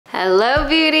Hello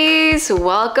beauties,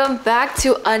 welcome back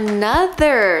to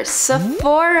another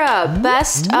Sephora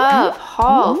best of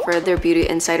haul for their Beauty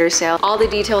Insider sale. All the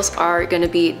details are gonna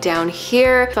be down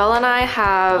here. Fel and I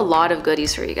have a lot of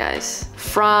goodies for you guys.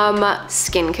 From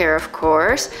skincare, of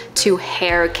course, to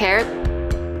hair care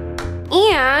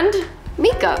and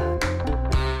makeup.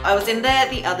 I was in there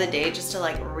the other day just to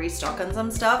like restock on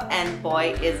some stuff, and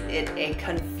boy is it a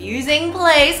confusing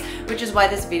place, which is why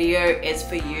this video is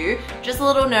for you. Just a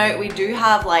little note, we do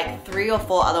have like 3 or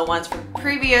 4 other ones from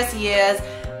previous years.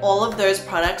 All of those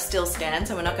products still stand,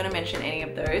 so we're not going to mention any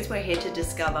of those. We're here to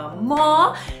discover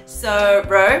more. So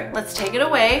bro, let's take it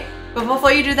away. But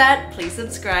before you do that, please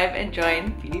subscribe and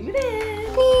join Beauty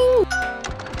Within.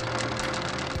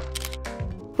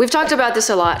 We've talked about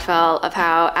this a lot, Fel, of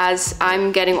how as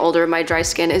I'm getting older, my dry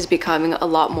skin is becoming a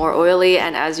lot more oily,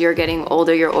 and as you're getting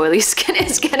older, your oily skin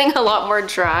is getting a lot more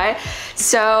dry.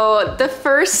 So the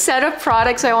first set of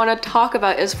products I want to talk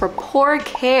about is for pore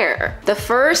care. The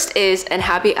first is an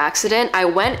happy accident. I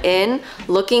went in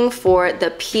looking for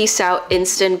the Peace Out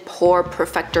Instant Pore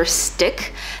Perfector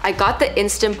stick. I got the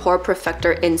Instant Pore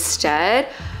Perfector instead.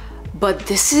 But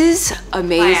this is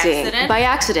amazing. By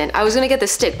accident. I was gonna get the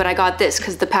stick, but I got this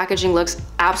because the packaging looks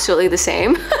absolutely the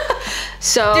same.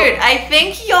 So, dude, I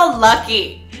think you're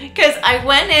lucky because I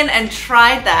went in and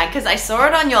tried that because I saw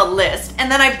it on your list, and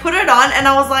then I put it on and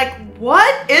I was like,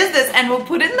 what is this? And we'll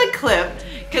put in the clip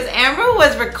because Amber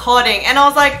was recording and I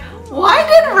was like, why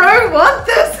did Ro want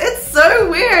this? It's so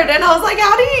weird. And I was like,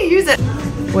 how do you use it?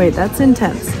 Wait, that's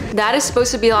intense. That is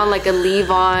supposed to be on like a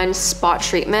leave-on spot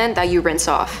treatment that you rinse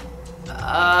off.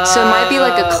 So it might be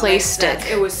like a clay stick.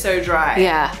 Sense. It was so dry.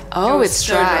 Yeah. Oh, it's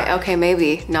dry. Okay,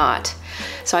 maybe not.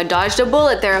 So I dodged a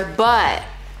bullet there, but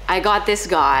I got this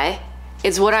guy.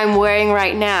 It's what I'm wearing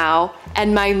right now,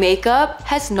 and my makeup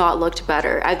has not looked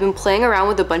better. I've been playing around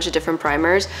with a bunch of different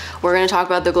primers. We're gonna talk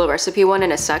about the Glow Recipe one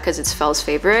in a sec because it's Fel's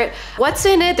favorite. What's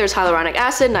in it? There's hyaluronic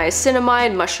acid,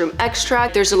 niacinamide, mushroom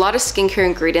extract. There's a lot of skincare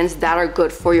ingredients that are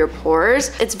good for your pores.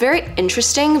 It's very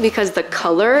interesting because the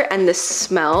color and the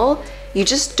smell, you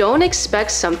just don't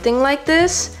expect something like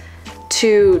this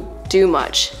to do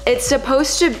much. It's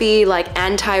supposed to be like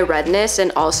anti-redness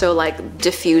and also like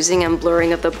diffusing and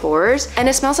blurring of the pores, and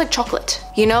it smells like chocolate.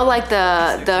 You know, like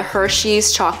the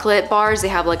Hershey's chocolate bars, they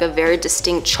have like a very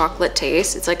distinct chocolate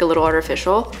taste. It's like a little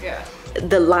artificial. Yeah.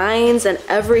 The lines and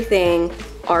everything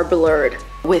are blurred.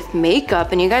 With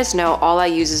makeup, and you guys know all I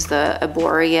use is the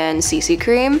Arborian CC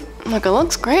cream. Like, it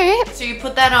looks great. So you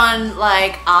put that on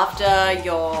like after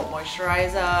your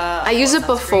moisturizer? I use it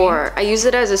before. I use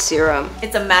it as a serum.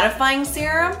 It's a mattifying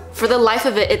serum? For the life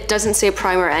of it, it doesn't say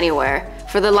primer anywhere.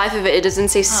 For the life of it, it doesn't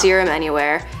say serum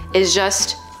anywhere. It's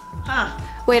just,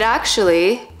 wait,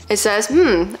 actually, it says,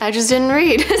 I just didn't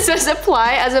read. It says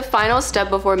apply as a final step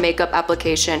before makeup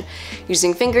application,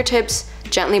 using fingertips,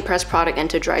 gently press product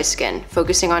into dry skin,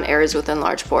 focusing on areas with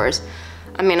enlarged pores.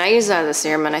 I mean, I use that as a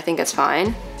serum and I think it's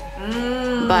fine.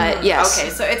 But yes. Okay,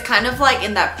 so it's kind of like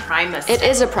in that primer step. It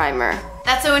is a primer.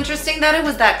 That's so interesting that it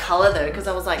was that color though, because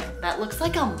I was like, that looks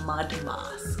like a mud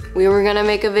mask. We were gonna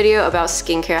make a video about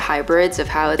skincare hybrids, of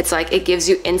how it's like it gives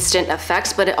you instant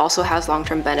effects, but it also has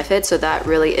long-term benefits. So that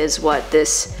really is what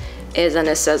this is, and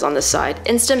it says on the side,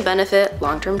 instant benefit,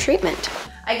 long-term treatment.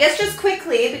 I guess just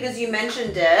quickly, because you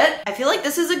mentioned it, I feel like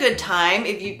this is a good time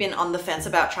if you've been on the fence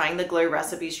about trying the Glow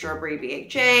Recipe Strawberry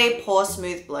BHA Pore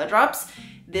Smooth Blur Drops.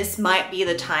 This might be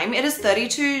the time. It is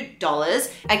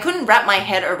 $32. I couldn't wrap my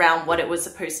head around what it was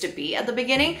supposed to be at the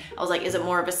beginning. I was like, is it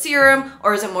more of a serum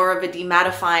or is it more of a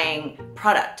demattifying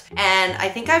product? And I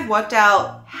think I've worked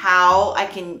out how I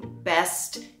can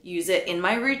best use it in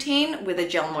my routine with a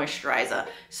gel moisturizer.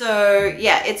 So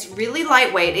yeah, it's really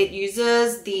lightweight. It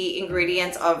uses the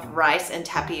ingredients of rice and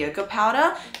tapioca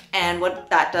powder, and what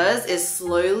that does is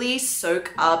slowly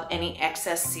soak up any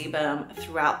excess sebum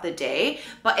throughout the day,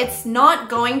 but it's not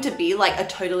going to be like a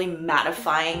totally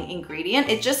mattifying ingredient.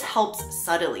 It just helps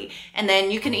subtly. And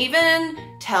then you can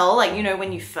even tell, like, you know,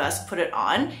 when you first put it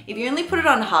on, if you only put it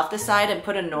on half the side and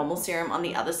put a normal serum on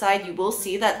the other side, you will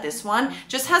see that this one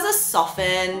just has a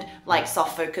softened, like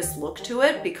soft focus look to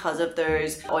it because of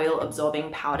those oil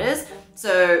absorbing powders.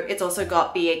 So it's also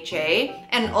got BHA,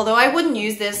 and although I wouldn't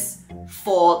use this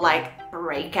for like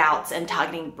breakouts and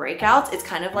targeting breakouts, it's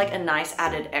kind of like a nice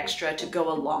added extra to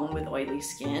go along with oily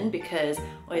skin, because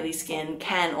oily skin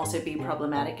can also be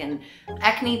problematic and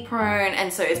acne prone,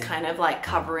 and so it's kind of like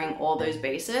covering all those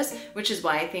bases, which is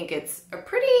why I think it's a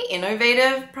pretty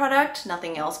innovative product.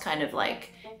 Nothing else kind of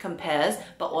like compares,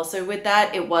 but also with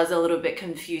that, it was a little bit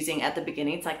confusing at the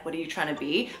beginning. It's like, what are you trying to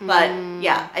be? But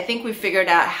yeah, I think we figured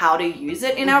out how to use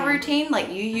it in our routine. Like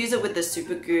you use it with the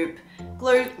Supergoop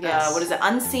Glow, what is it,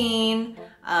 Unseen.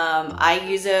 I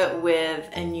use it with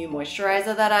a new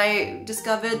moisturizer that I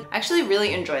discovered. I actually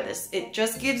really enjoy this. It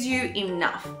just gives you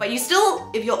enough, but you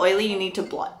still, if you're oily, you need to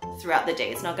blot throughout the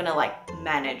day. It's not gonna like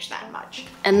manage that much.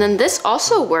 And then this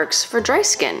also works for dry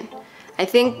skin. I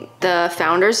think the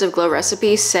founders of Glow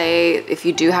Recipe say if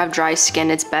you do have dry skin,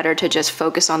 it's better to just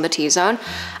focus on the T-zone.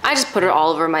 I just put it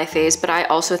all over my face, but I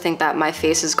also think that my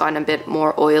face has gotten a bit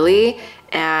more oily,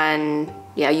 and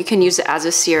yeah, you can use it as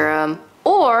a serum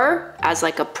or as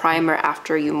like a primer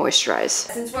after you moisturize.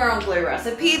 Since we're on Glow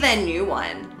Recipe, their new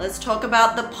one, let's talk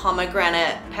about the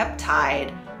Pomegranate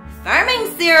Peptide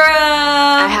Firming Serum.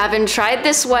 I haven't tried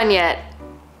this one yet.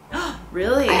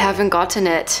 Really? I haven't gotten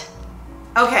it.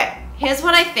 Okay, here's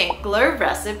what I think. Glow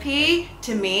Recipe,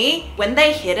 to me, when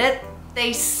they hit it,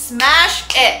 they smash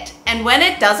it. And when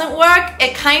it doesn't work,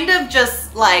 it kind of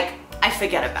just like, I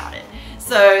forget about it.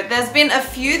 So there's been a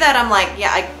few that I'm like,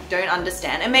 yeah, I don't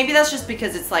understand. And maybe that's just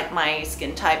because it's like my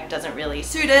skin type doesn't really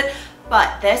suit it.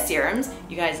 But their serums,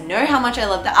 you guys know how much I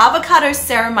love the avocado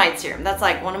ceramide serum. That's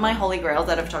like one of my holy grails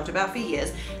that I've talked about for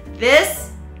years.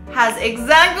 This has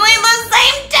exactly the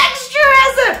same texture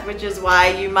as it, which is why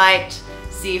you might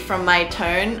see from my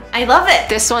tone, I love it.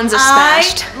 This one's a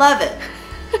smashed. I love it.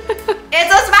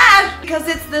 It's a smash because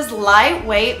it's this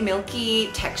lightweight milky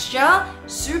texture,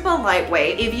 super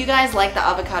lightweight. If you guys like the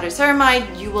avocado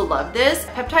ceramide, you will love this.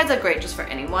 Peptides are great just for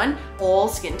anyone. All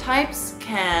skin types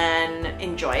can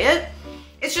enjoy it.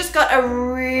 It's just got a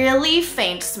really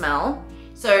faint smell.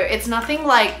 So it's nothing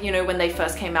like, you know, when they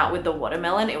first came out with the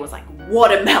watermelon, it was like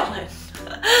watermelon.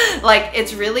 Like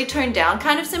it's really toned down,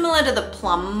 kind of similar to the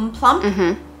plum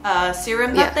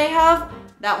serum that they have.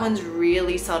 That one's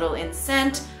really subtle in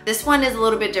scent. This one is a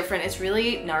little bit different. It's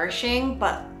really nourishing,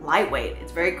 but lightweight.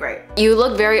 It's very great. You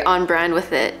look very on brand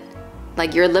with it.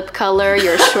 Like your lip color,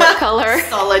 your short color.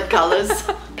 Solid colors.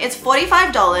 It's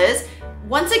 $45.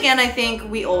 Once again, I think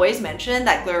we always mention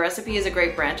that Glow Recipe is a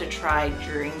great brand to try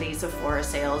during these Sephora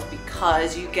sales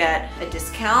because you get a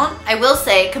discount. I will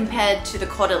say, compared to the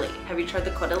Caudalie. Have you tried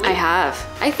the Caudalie? I have.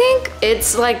 I think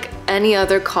it's like any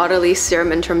other Caudalie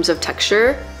serum in terms of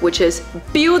texture, which is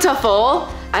beautiful.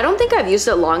 I don't think I've used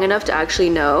it long enough to actually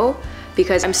know,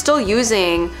 because I'm still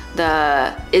using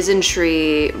the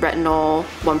Isntree Retinol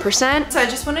 1%. So I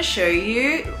just want to show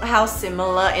you how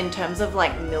similar in terms of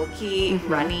like milky,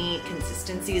 runny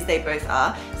consistencies they both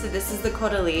are. So this is the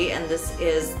Caudalie and this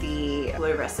is the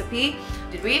Glow Recipe.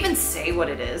 Did we even say what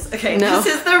it is? Okay, no.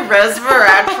 This is the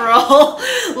Resveratrol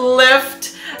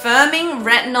Lift Firming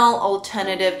Retinol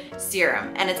Alternative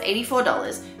Serum, and it's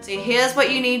 $84. So here's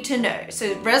what you need to know.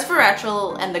 So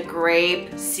Resveratrol and the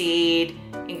grape seed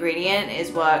ingredient is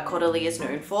what Caudalie is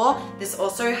known for. This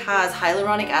also has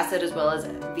hyaluronic acid as well as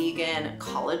vegan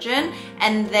collagen,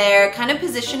 and they're kind of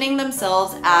positioning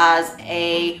themselves as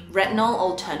a retinol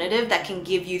alternative that can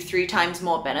give you 3 times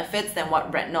more benefits than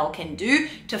what retinol can do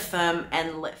to firm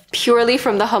and lift. Purely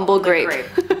from the humble grape.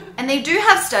 And they do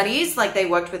have studies, like they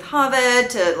worked with Harvard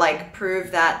to like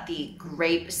prove that the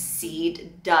grape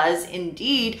seed does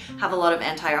indeed have a lot of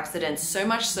antioxidants, so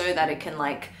much so that it can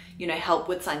like, you know, help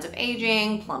with signs of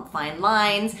aging, plump fine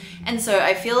lines. And so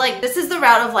I feel like this is the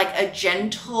route of like a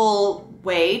gentle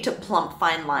way to plump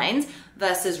fine lines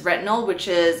versus retinol, which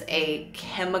is a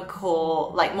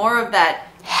chemical, like more of that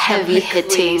heavy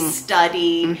hitting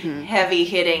study, heavy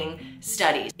hitting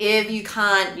studies. If you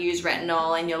can't use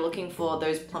retinol and you're looking for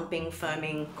those plumping,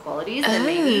 firming qualities, then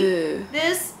maybe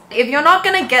this. If you're not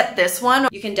gonna get this one,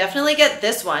 you can definitely get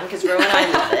this one because Ro and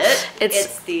I love it.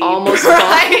 It's the almost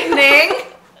brightening.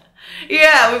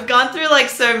 Yeah, we've gone through like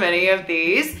so many of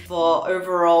these for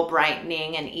overall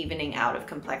brightening and evening out of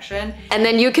complexion. And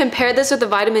then you compare this with the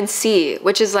vitamin C,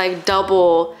 which is like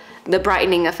double the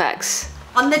brightening effects.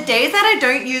 On the days that I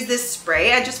don't use this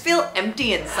spray, I just feel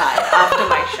empty inside after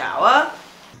my shower.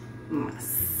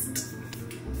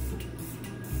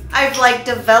 I've like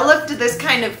developed this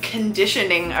kind of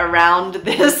conditioning around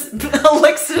this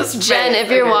Elixir spray. Jen,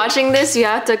 if you're watching this, you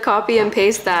have to copy and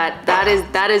paste that. That is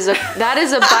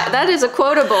a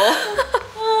quotable.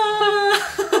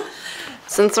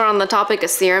 Since we're on the topic of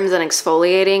serums and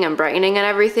exfoliating and brightening and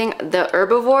everything, the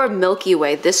Herbivore Milky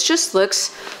Way, this just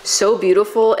looks so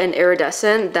beautiful and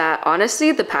iridescent that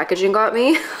honestly, the packaging got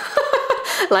me.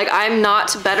 Like, I'm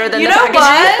not better than the packaging.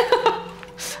 What?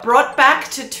 Brought back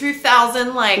to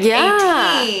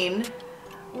 2018,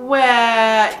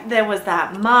 where there was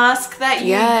that mask that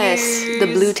you used. The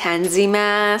blue tansy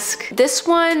mask. This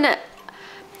one,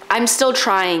 I'm still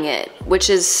trying it, which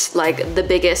is like the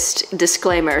biggest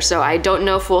disclaimer. So I don't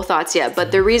know full thoughts yet,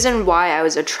 but the reason why I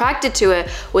was attracted to it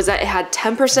was that it had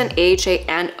 10% AHA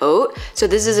and oat. So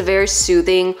this is a very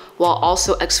soothing while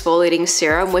also exfoliating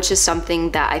serum, which is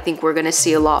something that I think we're gonna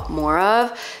see a lot more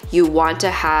of. You want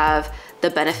to have the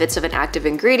benefits of an active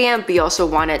ingredient, but you also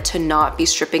want it to not be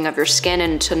stripping of your skin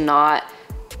and to not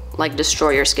like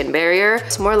destroy your skin barrier.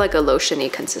 It's more like a lotion-y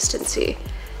consistency.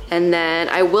 And then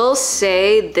I will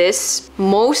say this,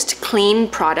 most clean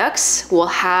products will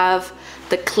have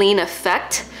the clean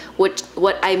effect, which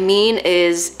what I mean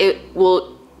is it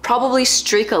will probably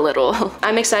streak a little.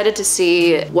 I'm excited to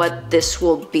see what this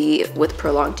will be with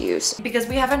prolonged use. Because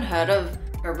we haven't heard of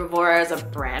Herbivore as a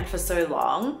brand for so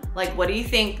long. Like, what do you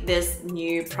think this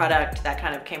new product that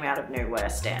kind of came out of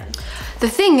nowhere stands? The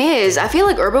thing is, I feel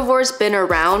like Herbivore's been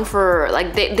around for,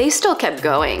 like, they still kept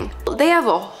going. They have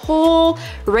a whole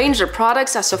range of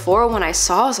products at Sephora. When I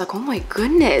saw, I was like, oh my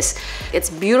goodness. It's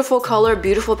beautiful color,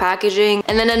 beautiful packaging.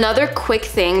 And then another quick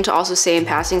thing to also say in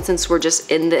passing, since we're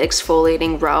just in the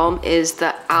exfoliating realm, is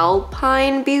the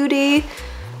Alpyn Beauty.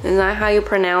 Is that how you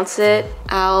pronounce it?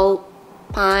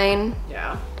 Alpyn.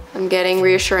 Yeah. I'm getting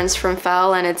reassurance from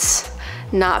Fel and it's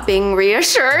not being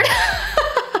reassured.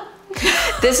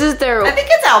 This is their... I think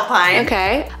it's Alpyn.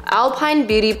 Okay. Alpyn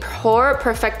Beauty Pore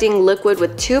Perfecting Liquid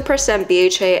with 2%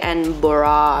 BHA and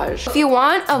borage. If you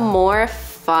want a more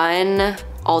fun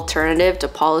alternative to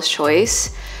Paula's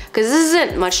Choice, because this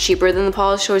isn't much cheaper than the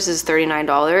Paula's Choice, is $39.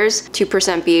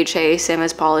 2% BHA, same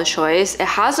as Paula's Choice. It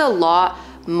has a lot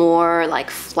more like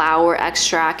flower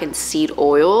extract and seed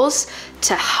oils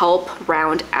to help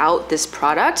round out this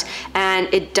product,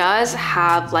 and it does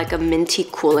have like a minty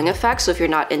cooling effect. So if you're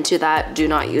not into that, do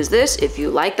not use this. If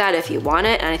you like that, if you want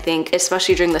it, and I think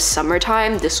especially during the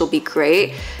summertime, this will be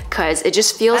great because it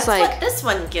just feels That's like what this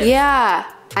one gives.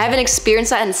 Yeah, I haven't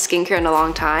experienced that in skincare in a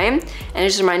long time, and it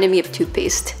just reminded me of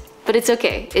toothpaste, but it's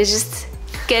okay. It's just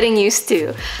getting used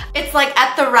to. It's like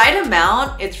at the right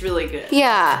amount, it's really good.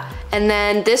 Yeah, and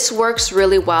then this works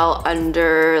really well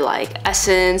under like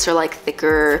essence or like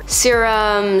thicker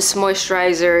serums,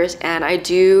 moisturizers, and I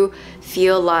do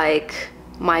feel like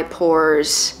my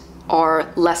pores are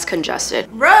less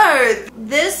congested. Bro,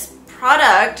 this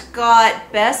product got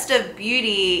Best of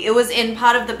Beauty. It was in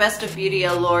part of the Best of Beauty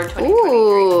Allure 2023.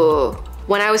 Ooh.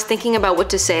 When I was thinking about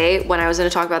what to say when I was gonna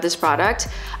talk about this product,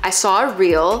 I saw a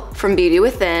reel from Beauty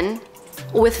Within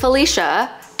with Felicia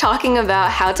talking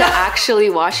about how to actually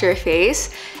wash your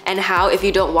face and how if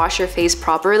you don't wash your face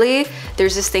properly,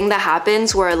 there's this thing that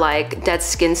happens where like dead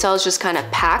skin cells just kind of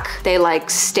pack. They like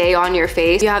stay on your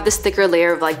face. You have this thicker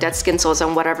layer of like dead skin cells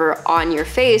and whatever on your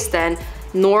face, then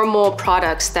normal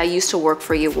products that used to work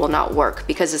for you will not work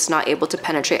because it's not able to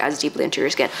penetrate as deeply into your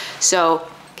skin. So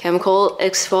chemical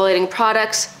exfoliating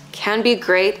products can be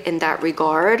great in that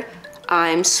regard.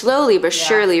 I'm slowly but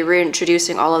surely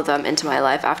reintroducing all of them into my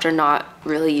life after not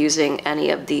really using any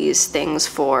of these things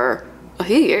for a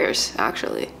few years,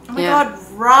 actually. Oh my god,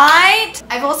 right?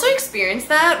 I've also experienced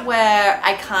that where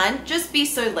I can't just be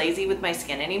so lazy with my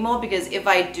skin anymore, because if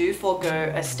I do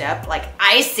forego a step, like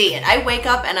I see it. I wake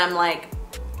up and I'm like,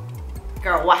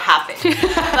 girl, what happened?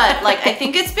 But like, I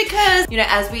think it's because, you know,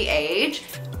 as we age,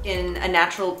 in a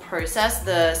natural process,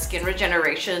 the skin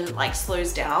regeneration like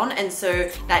slows down, and so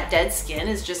that dead skin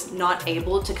is just not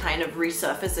able to kind of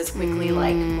resurface as quickly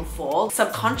like before.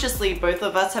 Subconsciously, both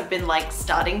of us have been like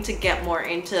starting to get more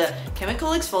into chemical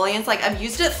exfoliants. Like I've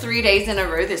used it 3 days in a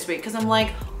row this week because I'm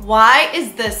like, why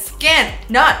is the skin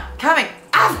not coming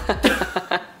out?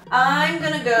 I'm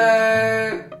gonna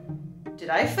go... Did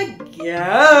I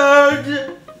forget?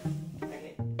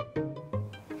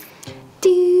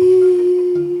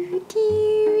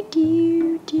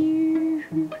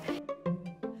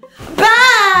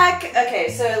 Back! Okay,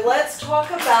 so let's talk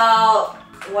about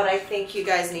what I think you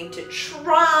guys need to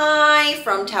try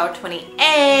from Tower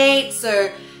 28.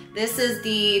 So this is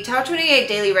the Tower 28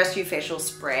 Daily Rescue Facial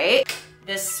Spray.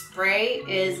 This spray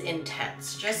is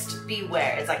intense. Just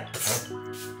beware. It's like...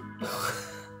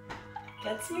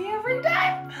 gets me every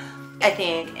time. I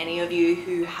think any of you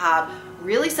who have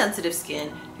really sensitive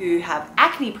skin, who have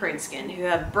acne prone skin, who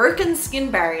have broken skin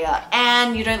barrier,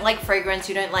 and you don't like fragrance,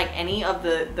 you don't like any of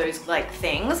those like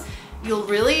things, you'll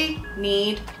really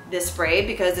need this spray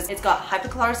because it's got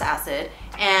hypochlorous acid,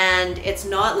 and it's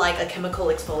not like a chemical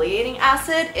exfoliating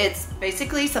acid. It's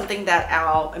basically something that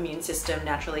our immune system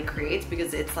naturally creates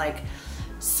because it's like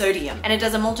sodium, and it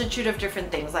does a multitude of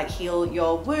different things like heal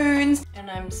your wounds.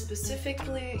 And I'm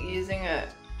specifically using it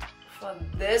for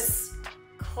this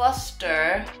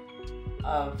cluster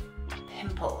of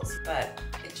pimples, but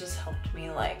it just helped me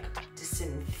like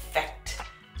disinfect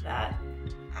that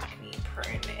acne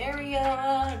prone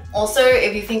area. Also,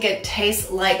 if you think it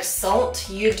tastes like salt,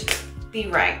 you'd be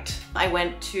right. I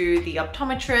went to the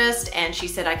optometrist and she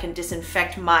said I can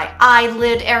disinfect my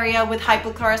eyelid area with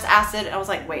hypochlorous acid. I was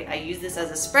like, wait, I use this as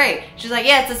a spray. She's like,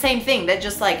 yeah, it's the same thing. They're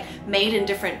just like made in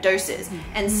different doses.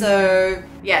 And so,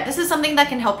 yeah, this is something that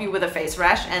can help you with a face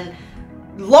rash. And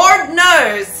Lord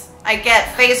knows I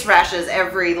get face rashes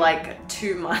every like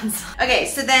 2 months. Okay,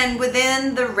 so then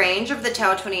within the range of the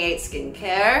Tower 28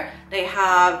 skincare, they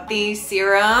have the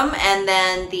serum and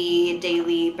then the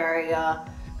daily barrier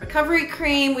recovery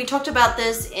cream. We talked about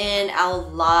this in our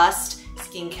last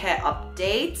skincare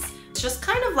updates. It's just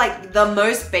kind of like the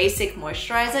most basic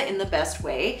moisturizer in the best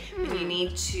way. And you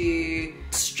need to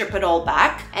strip it all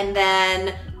back. And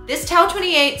then this Tower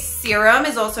 28 serum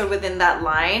is also within that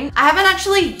line. I haven't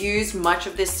actually used much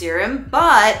of this serum,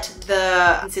 but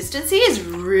the consistency is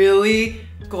really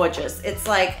gorgeous. It's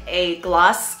like a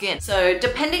glass skin. So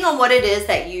depending on what it is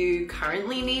that you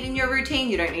currently need in your routine,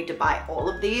 you don't need to buy all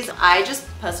of these. I just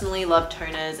personally love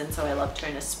toners, and so I love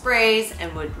toner sprays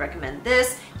and would recommend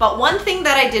this. But one thing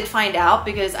that I did find out,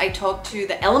 because I talked to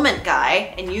the Element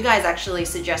guy and you guys actually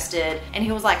suggested, and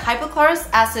he was like, hypochlorous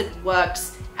acid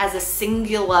works as a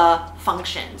singular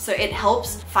function. So it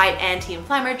helps fight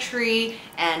anti-inflammatory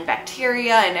and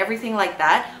bacteria and everything like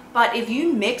that. But if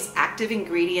you mix active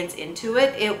ingredients into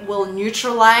it, it will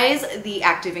neutralize the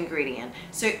active ingredient.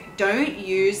 So don't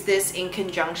use this in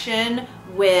conjunction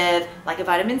with like a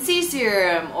vitamin C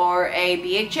serum or a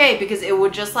BHA, because it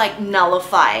would just like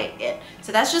nullify it.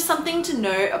 So that's just something to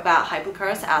note about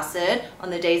hypochlorous acid on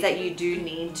the days that you do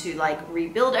need to like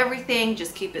rebuild everything.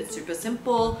 Just keep it super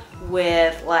simple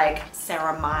with like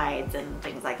ceramides and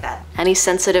things like that. Any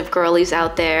sensitive girlies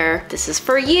out there, this is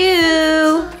for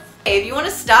you. If you want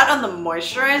to start on the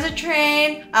moisturizer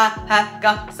train, I have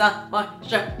got some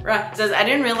moisturizers. I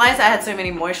didn't realize I had so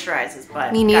many moisturizers,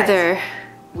 but me neither. Guys,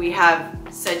 we have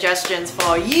suggestions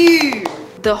for you.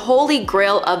 The holy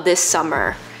grail of this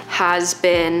summer has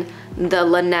been the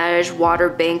Laneige Water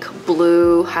Bank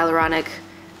Blue Hyaluronic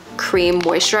Cream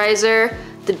Moisturizer.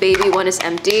 The baby one is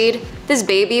emptied. This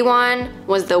baby one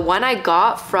was the one I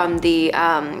got from the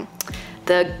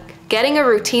Getting a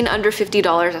Routine Under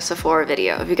 $50 at Sephora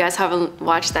video. If you guys haven't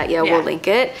watched that yet, we'll link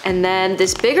it. And then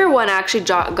this bigger one I actually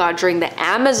got during the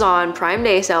Amazon Prime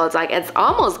Day sale. It's like, it's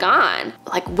almost gone.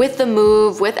 Like with the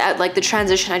move, with like the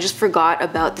transition, I just forgot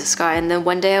about this guy. And then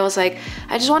one day I was like,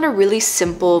 I just want a really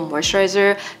simple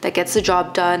moisturizer that gets the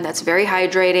job done, that's very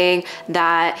hydrating,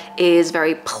 that is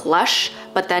very plush,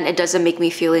 but then it doesn't make me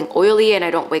feeling oily and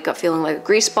I don't wake up feeling like a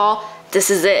grease ball. This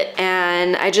is it.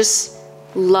 And I just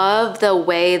love the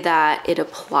way that it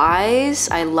applies.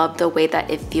 I love the way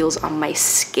that it feels on my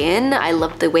skin. I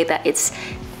love the way that it's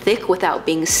thick without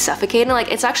being suffocating. Like,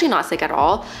 it's actually not thick at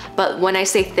all, but when I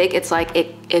say thick, it's like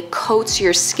it coats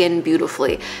your skin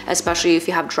beautifully, especially if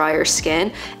you have drier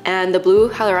skin. And the blue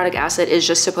hyaluronic acid is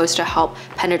just supposed to help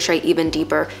penetrate even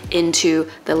deeper into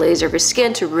the layers of your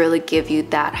skin to really give you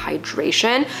that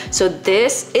hydration. So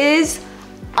this is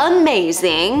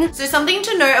amazing. So something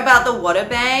to note about the water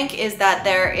bank is that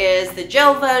there is the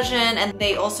gel version, and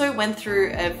they also went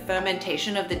through a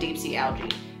fermentation of the deep sea algae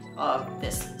of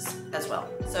this as well.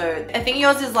 So I think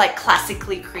yours is like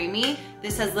classically creamy.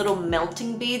 This has little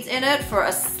melting beads in it for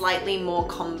a slightly more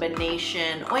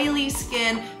combination oily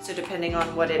skin. So depending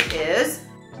on what it is,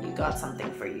 you got something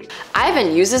for you. I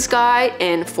haven't used this guy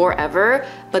in forever,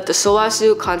 but the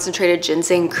Sulwhasoo concentrated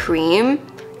ginseng cream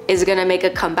is gonna make a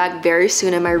comeback very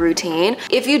soon in my routine.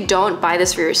 If you don't buy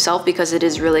this for yourself because it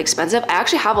is really expensive, I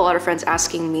actually have a lot of friends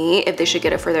asking me if they should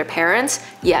get it for their parents.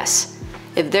 Yes.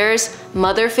 If there's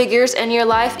mother figures in your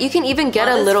life, you can even get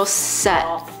a little set.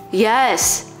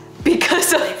 Yes.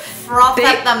 Because they froth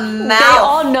at the mouth. They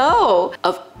all know.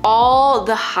 Of all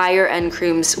the higher end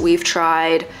creams we've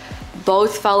tried,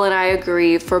 both Fel and I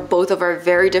agree, for both of our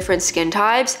very different skin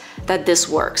types, that this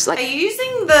works. Like, are you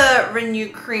using the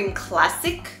Renew Cream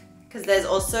Classic? Because there's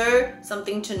also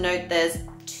something to note, there's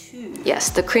two. Yes,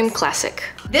 the Cream Classic.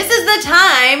 This is the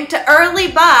time to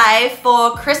early buy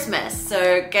for Christmas,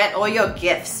 so get all your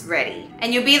gifts ready.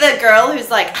 And you'll be the girl who's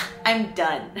like, I'm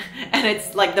done. And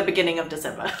it's like the beginning of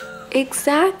December.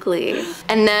 Exactly.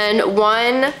 And then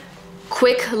one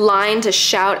quick line to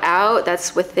shout out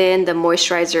that's within the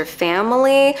moisturizer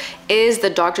family is the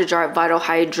Dr. Jart Vital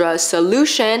Hydra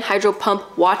Solution Hydro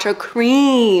Pump Water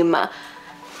Cream.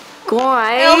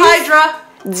 Guys,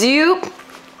 Hydra. Dupe.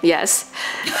 Yes.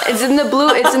 It's in the blue,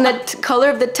 it's in the color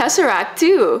of the Tesseract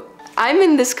too. I'm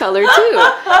in this color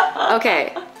too.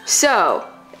 Okay, so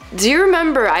do you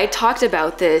remember I talked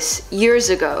about this years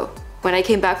ago when I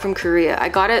came back from Korea. I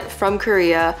got it from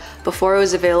Korea before it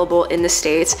was available in the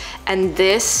States, and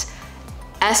this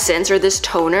essence or this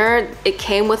toner, it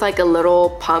came with like a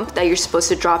little pump that you're supposed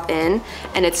to drop in,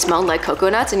 and it smelled like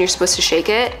coconuts, and you're supposed to shake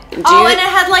it. And it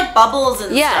had like bubbles and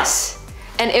stuff. Yes,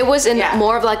 and it was in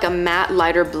more of like a matte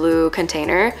lighter blue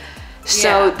container.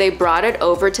 So they brought it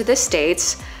over to the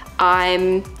States.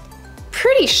 I'm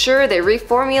pretty sure they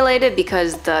reformulated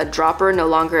because the dropper no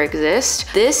longer exists.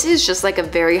 This is just like a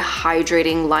very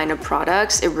hydrating line of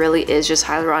products. It really is just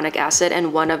hyaluronic acid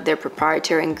and one of their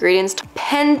proprietary ingredients,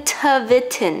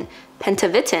 pentavitin.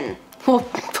 We'll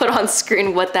put on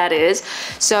screen what that is.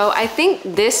 So I think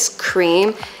this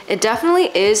cream, it definitely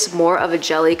is more of a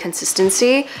jelly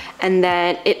consistency, and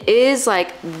then it is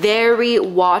like very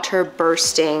water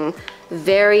bursting,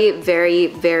 very, very,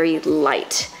 very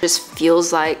light. Just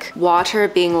feels like water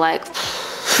being like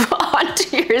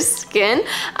onto your skin.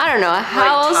 I don't know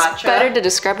how else better to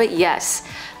describe it. Yes,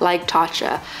 like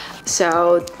Tatcha.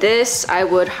 So this I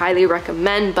would highly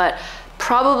recommend, but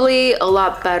probably a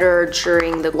lot better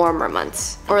during the warmer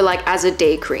months or like as a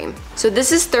day cream. So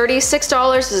this is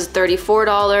 $36, this is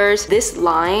 $34. This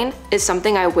line is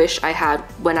something I wish I had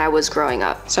when I was growing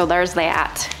up. So there's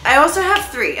that. I also have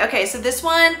 3. Okay, so this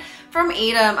one from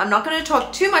Edam, I'm not going to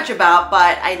talk too much about,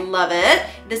 but I love it.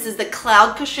 This is the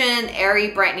Cloud Cushion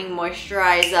Airy Brightening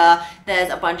Moisturizer. There's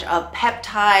a bunch of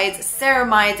peptides,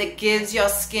 ceramides. It gives your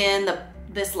skin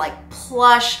this like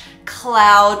plush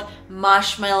cloud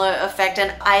marshmallow effect,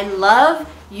 and I love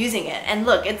using it. And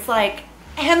look, it's like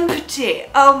empty.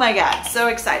 Oh my god, so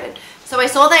excited. So I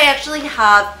saw they actually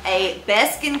have a Bare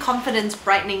Skin Confidence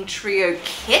Brightening Trio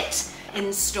kit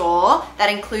in store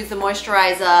that includes the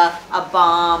moisturizer, a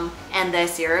balm, and their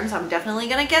serum, so I'm definitely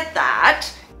gonna get that.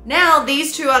 Now,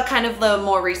 these two are kind of the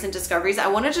more recent discoveries. I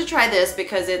wanted to try this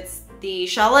because it's the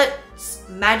Charlotte's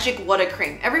Magic Water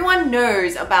Cream. Everyone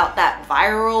knows about that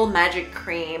viral magic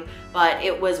cream, but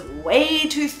it was way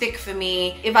too thick for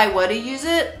me. If I were to use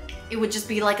it, it would just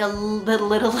be like a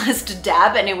littlest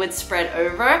dab and it would spread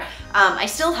over. I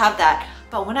still have that,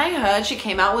 but when I heard she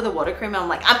came out with a water cream, I'm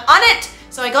like, I'm on it!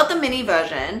 So I got the mini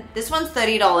version. This one's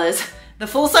 $30. The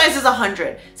full size is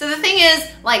 $100. So the thing is,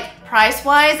 like,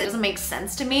 price-wise, it doesn't make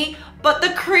sense to me, but the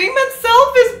cream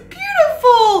itself is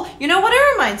beautiful. You know what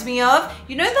it reminds me of?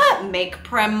 You know that Make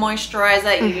Prem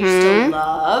moisturizer you used to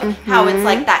love? How it's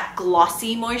like that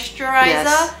glossy moisturizer?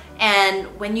 Yes. And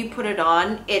when you put it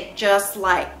on, it just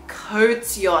like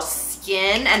coats your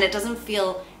skin and it doesn't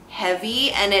feel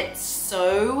heavy, and it's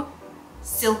so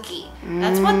silky.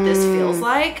 That's what this feels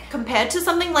like compared to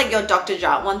something like your Dr.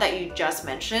 Jart one that you just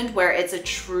mentioned, where it's a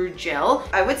true gel.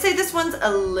 I would say this one's a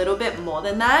little bit more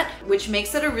than that, which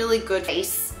makes it a really good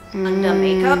base under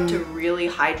makeup to really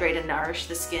hydrate and nourish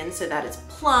the skin so that it's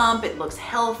plump, it looks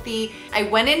healthy. I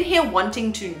went in here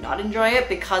wanting to not enjoy it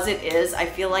because it is, I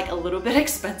feel like, a little bit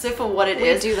expensive for what it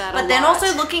is. Do that but then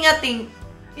also looking at the,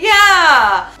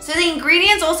 so the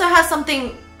ingredients also have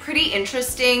something pretty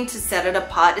interesting to set it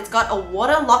apart. It's got a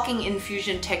water locking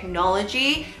infusion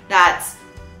technology that's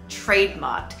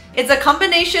trademarked. It's a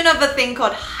combination of a thing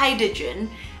called hydrogen,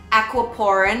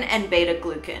 aquaporin, and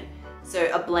beta-glucan. So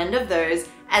a blend of those,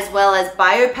 as well as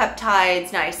biopeptides,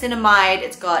 niacinamide.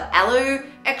 It's got aloe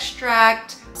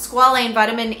extract, squalane,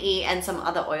 vitamin E, and some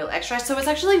other oil extracts. So it's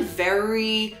actually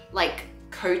very like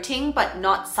coating, but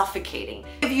not suffocating.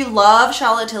 If you love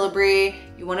Charlotte Tilbury,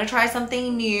 you want to try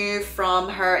something new from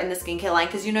her in the skincare line,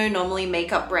 because you know normally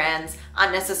makeup brands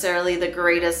aren't necessarily the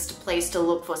greatest place to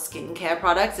look for skincare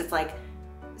products. It's like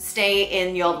stay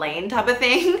in your lane type of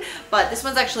thing, but this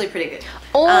one's actually pretty good.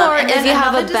 Or if you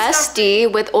have a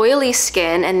bestie with oily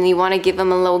skin and you want to give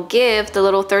them a little gift, the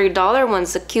little $30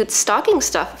 one's a cute stocking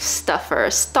stuffer.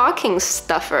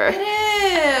 It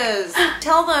is.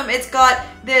 Tell them it's got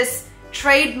this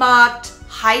trademarked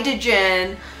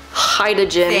hydrogen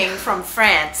thing from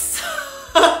France.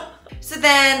 So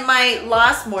then my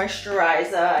last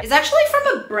moisturizer is actually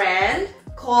from a brand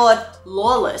called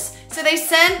Lawless. So they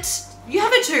sent, you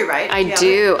have it too, right? I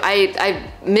do. I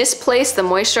misplaced the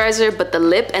moisturizer, but the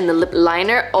lip and the lip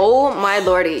liner, oh my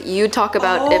lordy, you talk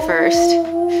about it first.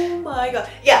 Oh my god.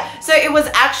 Yeah, so it was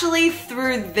actually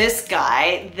through this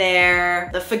guy,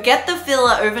 the Forget the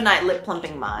Filler Overnight Lip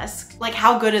Plumping Mask. Like,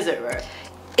 how good is it, Ro?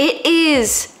 It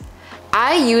is.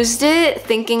 I used it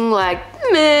thinking like,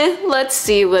 meh, let's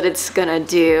see what it's gonna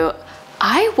do.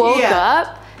 I woke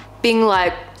up being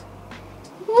like,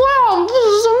 wow, this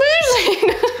is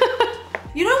amazing.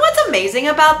 You know what's amazing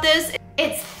about this?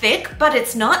 It's thick, but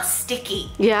it's not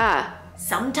sticky. Yeah.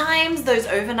 Sometimes those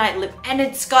overnight lip, and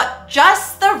it's got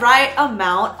just the right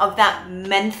amount of that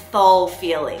menthol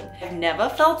feeling. I've never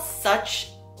felt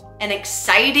such an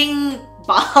exciting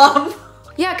balm.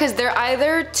 Yeah, because they're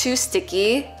either too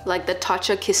sticky, like the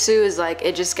Tacha Kisu is like,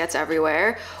 it just gets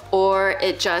everywhere, or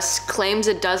it just claims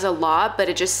it does a lot, but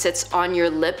it just sits on your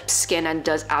lip skin and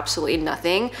does absolutely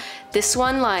nothing. This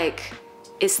one like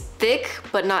is thick,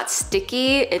 but not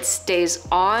sticky. It stays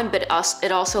on, but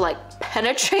it also like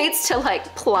penetrates to like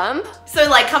plump. So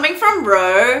like coming from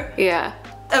Ro, yeah,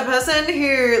 a person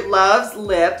who loves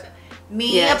lip,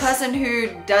 me, a person who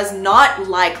does not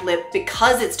like lip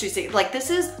because it's too sticky, like this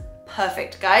is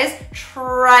perfect, guys.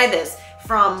 Try this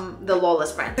from the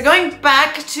Lawless brand. So going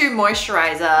back to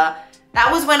moisturizer,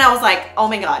 that was when I was like, oh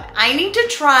my god, I need to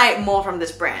try more from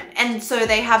this brand. And so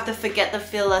they have the Forget the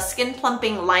Filler Skin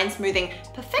Plumping Line Smoothing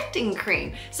Perfecting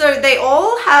Cream. So they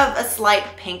all have a slight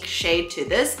pink shade to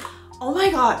this. Oh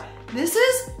my god, this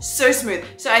is so smooth.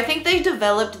 So I think they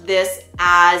developed this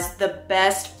as the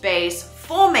best base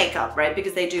for makeup, right?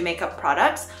 Because they do makeup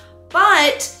products.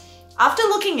 But after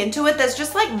looking into it, there's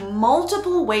just like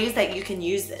multiple ways that you can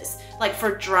use this. Like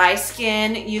for dry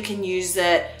skin, you can use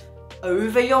it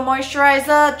over your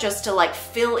moisturizer just to like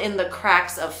fill in the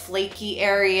cracks of flaky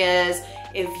areas.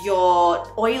 If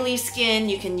you're oily skin,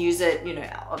 you can use it, you know,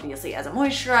 obviously as a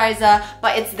moisturizer,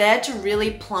 but it's there to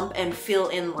really plump and fill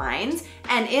in lines.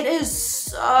 And it is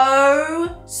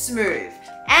so smooth.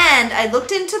 And I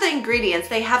looked into the ingredients.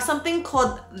 They have something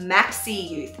called Maxi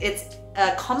Youth. It's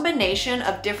a combination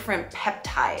of different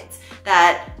peptides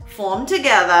that form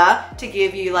together to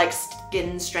give you like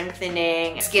skin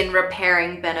strengthening, skin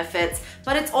repairing benefits,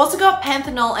 but it's also got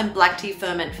panthenol and black tea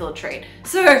ferment filtrate.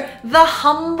 So the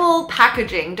humble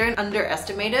packaging, don't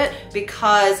underestimate it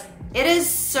because it is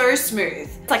so smooth.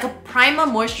 It's like a primer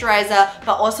moisturizer,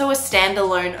 but also a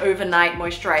standalone overnight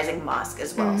moisturizing mask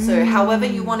as well. So however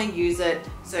you want to use it,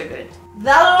 so good.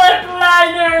 The lip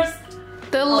liners!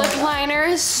 The lip liner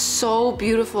is so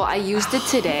beautiful. I used it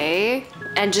today,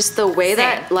 and just the way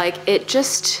that like it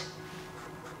just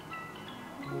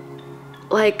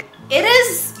like it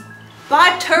is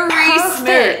buttery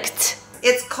perfect. Smooth.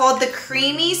 It's called the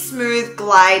Creamy Smooth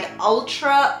Glide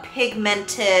Ultra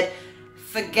Pigmented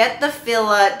Forget the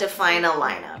Filler Definer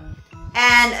Liner.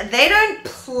 And they don't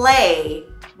play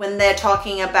when they're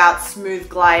talking about Smooth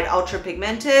Glide Ultra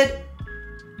Pigmented.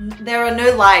 There are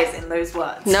no lies in those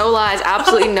words. No lies,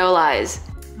 absolutely no lies.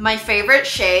 My favorite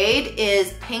shade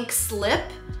is Pink Slip,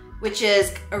 which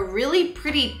is a really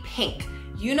pretty pink.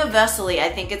 Universally, I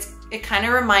think it kind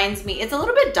of reminds me, it's a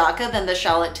little bit darker than the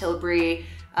Charlotte Tilbury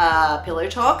Pillow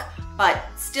Talk, but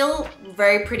still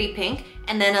very pretty pink.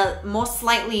 And then a more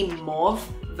slightly mauve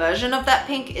version of that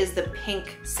pink is the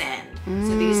Pink Sand.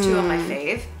 So these two are my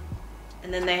fave.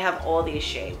 And then they have all these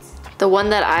shades. The one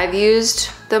that I've used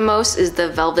the most is the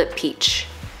Velvet Peach.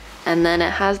 And then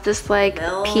it has this like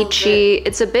peachy,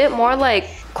 it's a bit more like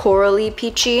corally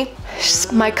peachy.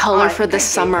 It's my color for the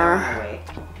summer.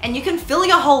 And you can fill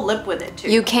your whole lip with it too.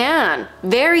 You can,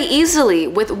 very easily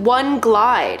with one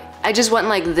glide. I just went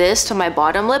like this to my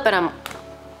bottom lip and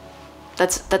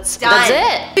that's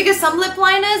it. Because some lip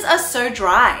liners are so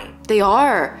dry. They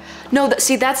are. No,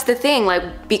 see, that's the thing.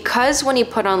 Like, because when you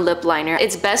put on lip liner,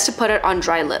 it's best to put it on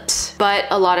dry lips. But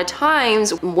a lot of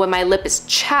times when my lip is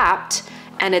chapped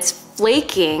and it's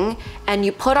flaking and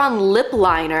you put on lip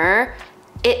liner,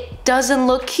 it doesn't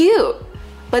look cute.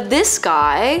 But this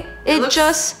guy, it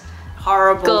just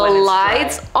horrible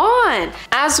glides on.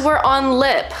 As we're on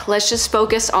lip, let's just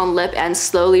focus on lip and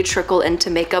slowly trickle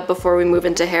into makeup before we move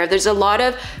into hair. There's a lot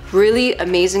of really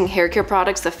amazing hair care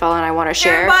products that Fel and I want to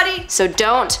share. Everybody. So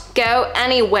don't go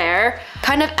anywhere.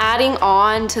 Kind of adding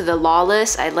on to the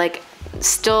Lawless, I like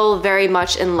still very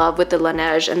much in love with the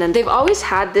Laneige. And then they've always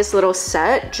had this little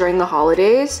set during the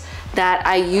holidays that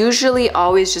I usually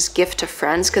always just gift to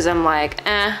friends because I'm like,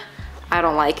 I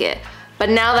don't like it. But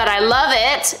now that I love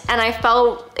it, and I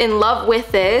fell in love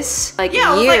with this like year.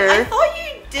 I thought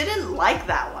you didn't like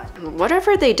that one.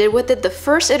 Whatever they did with it, the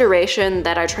first iteration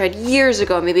that I tried years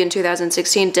ago, maybe in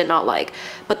 2016, did not like.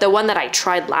 But the one that I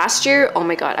tried last year, oh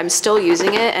my god, I'm still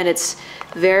using it, and it's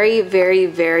very, very,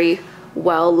 very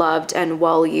well loved and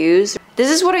well used. This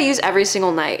is what I use every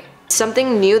single night.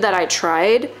 Something new that I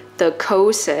tried, the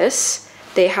Kosas.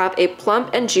 They have a plump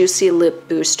and juicy lip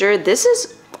booster. This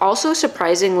is also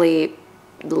surprisingly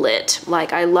lit.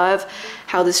 Like, I love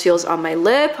how this feels on my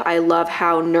lip. I love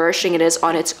how nourishing it is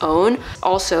on its own.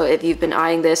 Also, if you've been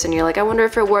eyeing this and you're like, I wonder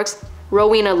if it works,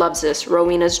 Rowena loves this.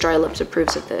 Rowena's Dry Lips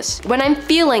approves of this. When I'm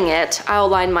feeling it, I'll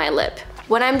line my lip.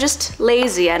 When I'm just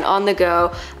lazy and on the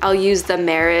go, I'll use the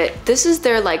Merit. This is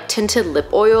their like tinted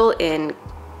lip oil in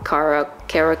Cara,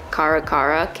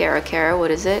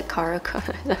 what is it? Cara.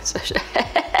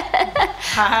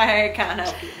 I can't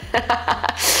help you.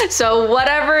 So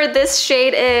whatever this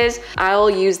shade is, I'll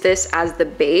use this as the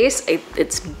base.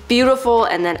 It's beautiful,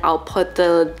 and then I'll put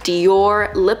the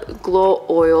Dior Lip Glow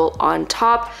Oil on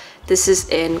top. This is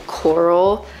in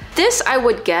Coral. This I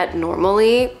would get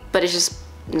normally, but it's just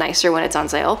nicer when it's on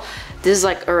sale. This is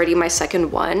like already my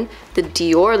second one. The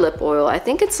Dior lip oil, I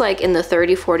think it's like in the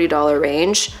 $30–40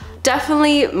 range.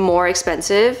 Definitely more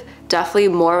expensive, definitely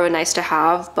more of a nice to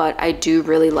have, but I do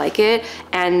really like it.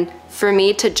 And for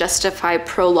me to justify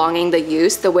prolonging the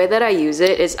use, the way that I use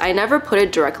it is I never put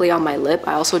it directly on my lip.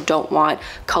 I also don't want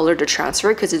color to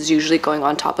transfer because it's usually going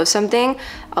on top of something.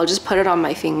 I'll just put it on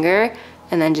my finger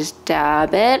and then just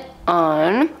dab it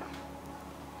on,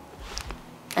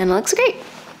 and it looks great.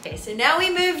 Okay, so now we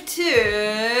move to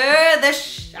the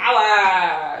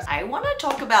showers. I want to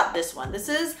talk about this one. This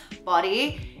is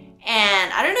Body,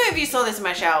 and I don't know if you saw this in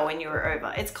my shower when you were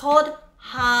over. It's called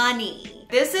Honey.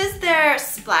 This is their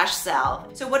splash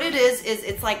salve. So what it is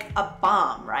it's like a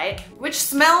balm, right? Which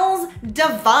smells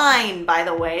divine, by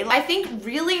the way. I think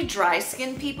really dry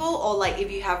skin people, or like if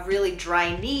you have really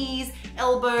dry knees,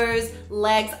 elbows,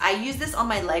 legs. I use this on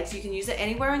my legs. You can use it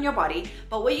anywhere on your body.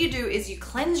 But what you do is you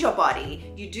cleanse your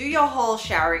body, you do your whole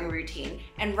showering routine,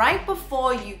 and right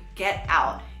before you get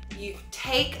out, you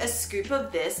take a scoop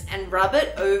of this and rub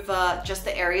it over just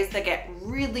the areas that get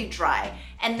really dry.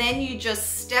 And then you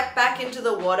just step back into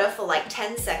the water for like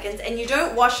 10 seconds and you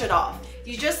don't wash it off.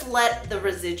 You just let the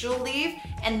residual leave,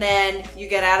 and then you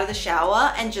get out of the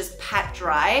shower and just pat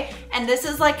dry. And this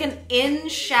is like an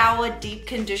in-shower deep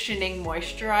conditioning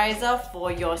moisturizer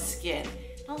for your skin.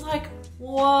 I was like,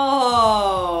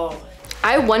 whoa.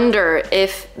 I wonder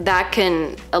if that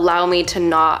can allow me to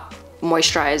not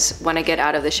moisturize when I get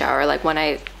out of the shower, like when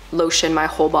I lotion my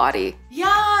whole body.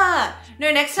 Yeah.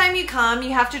 No, next time you come,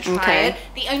 you have to try it.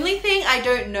 The only thing I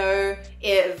don't know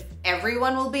if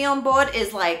everyone will be on board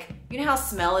is like, you know how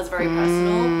smell is very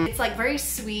personal? It's like very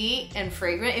sweet and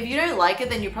fragrant. If you don't like it,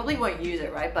 then you probably won't use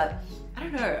it, right? But I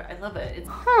don't know, I love it.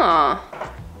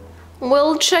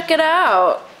 We'll check it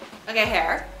out. Okay,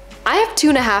 hair. I have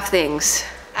 2.5 things.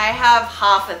 I have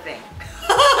half a thing.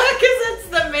 Because it's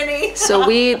the mini. So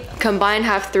we combined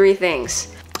have 3 things.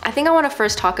 I think I want to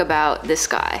first talk about this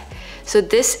guy. So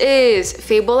this is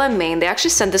Fable and Maine. They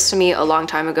actually sent this to me a long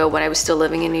time ago when I was still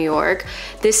living in New York.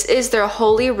 This is their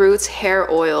Holy Roots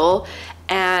hair oil.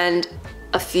 And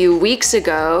a few weeks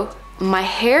ago, my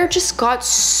hair just got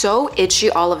so itchy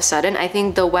all of a sudden. I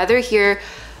think the weather here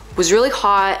was really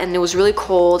hot and it was really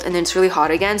cold, and then it's really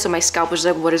hot again. So my scalp was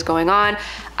like, what is going on?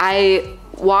 I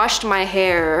washed my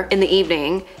hair in the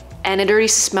evening and it already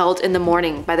smelled in the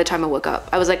morning by the time I woke up.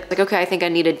 I was like, okay, I think I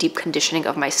need a deep conditioning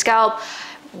of my scalp.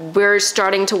 We're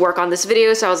starting to work on this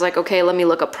video, so I was like, okay, let me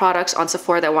look up products on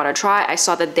Sephora that I want to try. I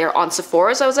saw that they're on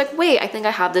Sephora, so I was like, wait, I think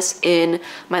I have this in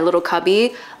my little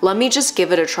cubby. Let me just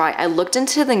give it a try. I looked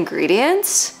into the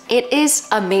ingredients. It is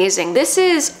amazing. This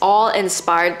is all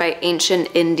inspired by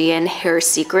ancient Indian hair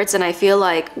secrets, and I feel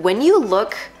like when you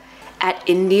look at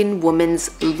Indian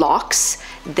women's locks,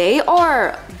 they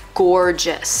are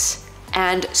gorgeous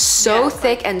and so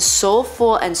thick and so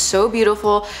full and so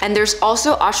beautiful. And there's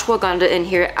also ashwagandha in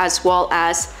here, as well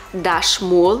as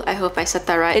dashmul. I hope I said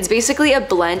that right. It's basically a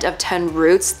blend of 10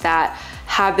 roots that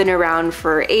have been around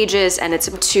for ages, and it's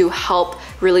to help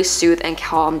really soothe and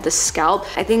calm the scalp.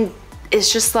 I think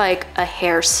it's just like a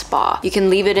hair spa. You can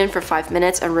leave it in for 5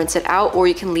 minutes and rinse it out, or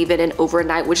you can leave it in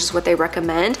overnight, which is what they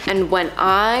recommend. And when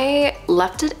I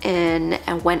left it in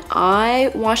and when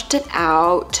I washed it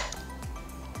out,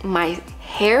 my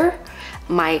hair,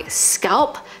 my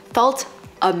scalp felt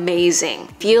amazing.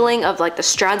 Feeling of like the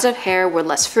strands of hair were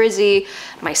less frizzy,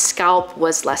 my scalp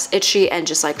was less itchy and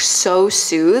just like so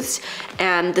soothed.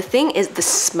 And the thing is, the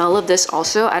smell of this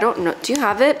also, I don't know, do you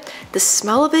have it? The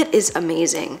smell of it is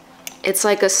amazing. It's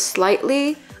like a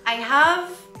slightly... I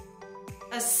have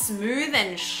a smooth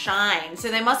and shine,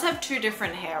 so they must have 2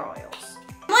 different hair oils.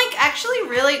 I'm like actually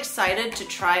really excited to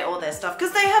try all their stuff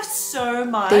because they have so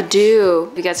much. They do.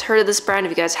 If you guys heard of this brand, if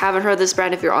you guys haven't heard of this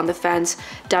brand, if you're on the fence,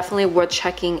 definitely worth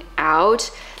checking out.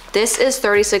 This is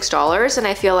 $36 and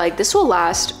I feel like this will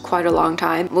last quite a long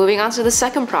time. Moving on to the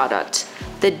second product,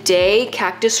 the Day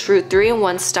Cactus Fruit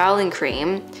 3-in-1 Styling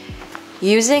Cream.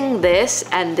 Using this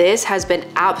and this has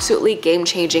been absolutely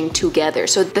game-changing together.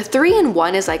 So the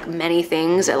 3-in-1 is like many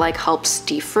things. It like helps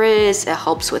defrizz, it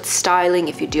helps with styling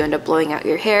if you do end up blowing out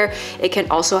your hair. It can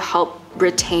also help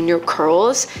retain your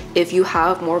curls if you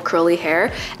have more curly hair.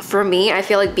 For me, I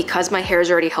feel like because my hair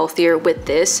is already healthier with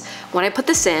this, when I put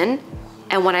this in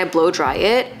and when I blow dry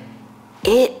it,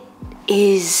 it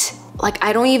is like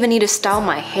I don't even need to style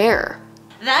my hair.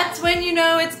 That's when you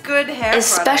know it's good hair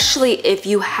Especially if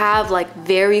you have like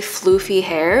very floofy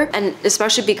hair, and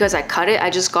especially because I cut it. I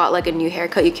just got like a new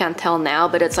haircut. You can't tell now,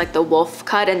 but it's like the wolf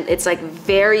cut, and it's like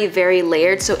very, very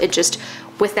layered. So it just,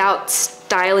 without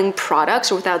styling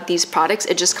products or without these products,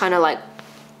 it just kind of like,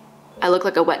 I look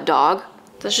like a wet dog.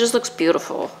 This just looks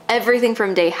beautiful. Everything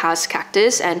from Day has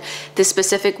cactus, and this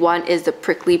specific one is the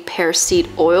prickly pear seed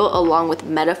oil along with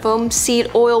metafoam seed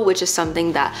oil, which is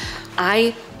something that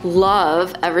I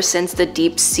love ever since the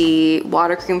deep sea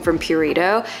water cream from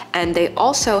Purito. And they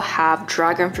also have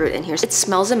dragon fruit in here. It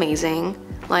smells amazing.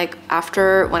 Like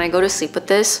after, when I go to sleep with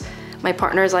this, my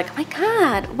partner is like, oh my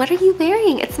God, what are you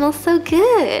wearing? It smells so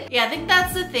good. Yeah, I think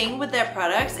that's the thing with their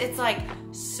products. It's like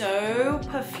so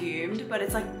perfumed, but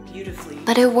it's like beautifully.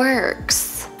 But it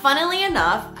works. Funnily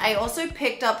enough, I also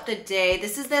picked up the Day,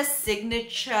 this is their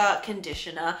signature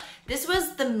conditioner. This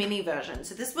was the mini version.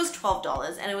 So this was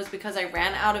 $12, and it was because I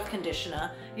ran out of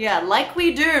conditioner. Yeah, like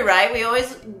we do, right? We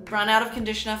always run out of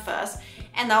conditioner first.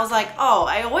 And I was like, oh,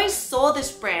 I always saw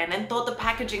this brand and thought the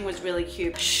packaging was really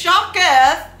cute.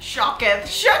 Shocketh! Shocketh!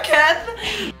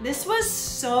 Shocketh! This was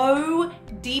so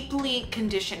deeply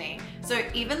conditioning. So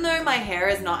even though my hair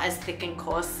is not as thick and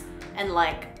coarse and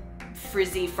like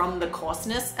frizzy from the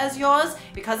coarseness as yours,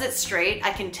 because it's straight,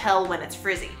 I can tell when it's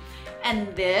frizzy.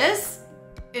 And this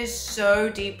is so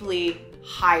deeply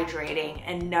hydrating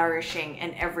and nourishing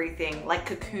and everything, like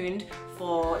cocooned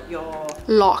for your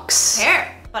locks,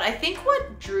 hair. But I think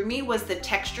what drew me was the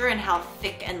texture and how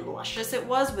thick and luscious it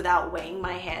was without weighing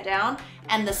my hair down,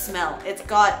 and the smell. It's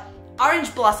got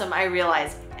orange blossom, I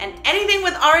realize, and anything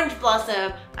with orange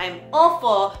blossom I'm all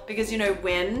for, because you know,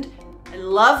 wind, I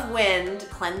love wind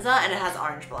cleanser, and it has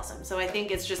orange blossom. So I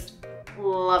think it's just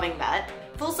loving that.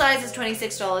 Full size is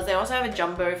 $26. They also have a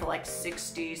jumbo for like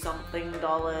 $60 something.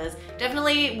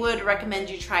 Definitely would recommend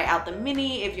you try out the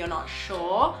mini if you're not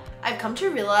sure. I've come to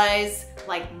realize,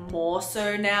 like more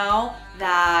so now,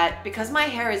 that because my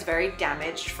hair is very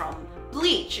damaged from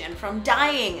bleach and from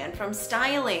dyeing and from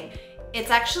styling,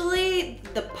 it's actually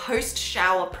the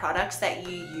post-shower products that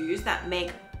you use that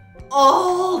make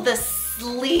all the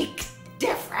sleek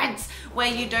difference,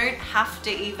 where you don't have to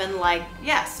even like,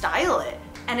 yeah, style it.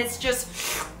 And it's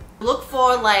just, look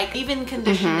for like leave-in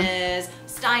conditioners,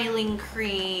 styling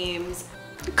creams.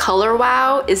 Color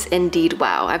wow is indeed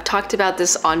wow. I've talked about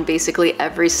this on basically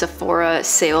every Sephora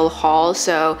sale haul.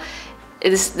 So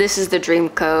this is the dream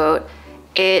coat.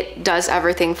 It does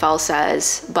everything Fel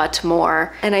says, but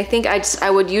more. And I think I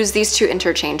would use these two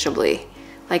interchangeably.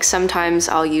 Like sometimes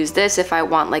I'll use this if I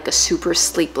want like a super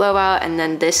sleek blowout, and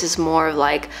then this is more of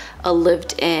like a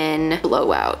lived-in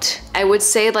blowout. I would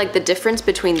say like the difference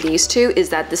between these two is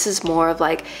that this is more of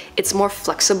like, it's more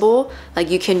flexible. Like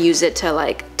you can use it to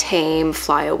like tame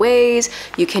flyaways.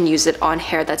 You can use it on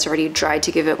hair that's already dried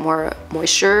to give it more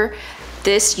moisture.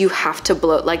 This you have to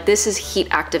blow, like this is heat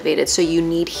activated, so you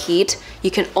need heat.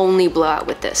 You can only blow out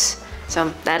with this.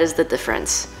 So that is the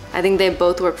difference. I think they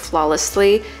both work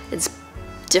flawlessly. It's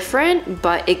different,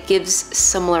 but it gives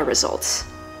similar results.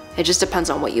 It just depends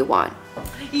on what you want.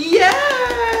 Yay!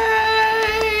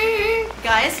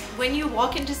 Guys, when you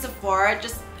walk into Sephora,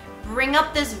 just bring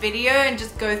up this video and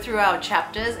just go through our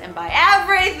chapters and buy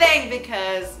everything,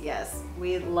 because yes,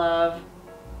 we love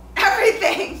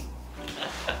everything.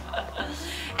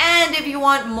 And if you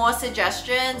want more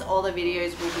suggestions, all the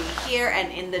videos will be here and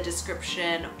in the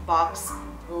description box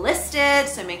listed,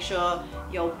 so make sure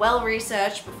you're well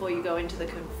researched before you go into the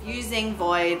confusing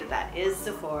void that is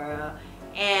Sephora.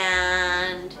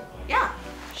 And yeah,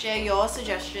 share your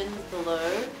suggestions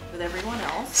below with everyone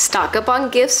else. Stock up on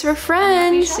gifts for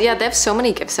friends. Yeah, they have so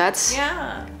many gift sets.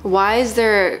 Yeah. Why is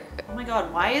there... Oh my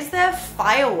god, why is there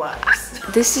fireworks?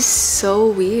 This is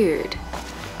so weird.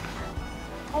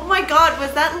 Oh my god,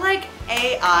 was that like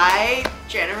AI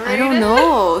generated? I don't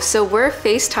know. So we're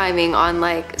FaceTiming on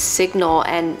like Signal,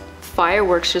 and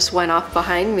fireworks just went off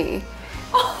behind me.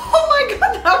 Oh my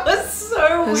god, that was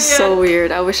so weird. It was so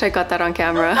weird. I wish I got that on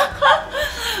camera.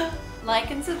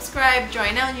 Like and subscribe,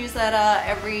 join our newsletter.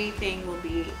 Everything will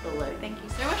be below. Thank you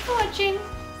so much for watching.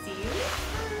 See you later.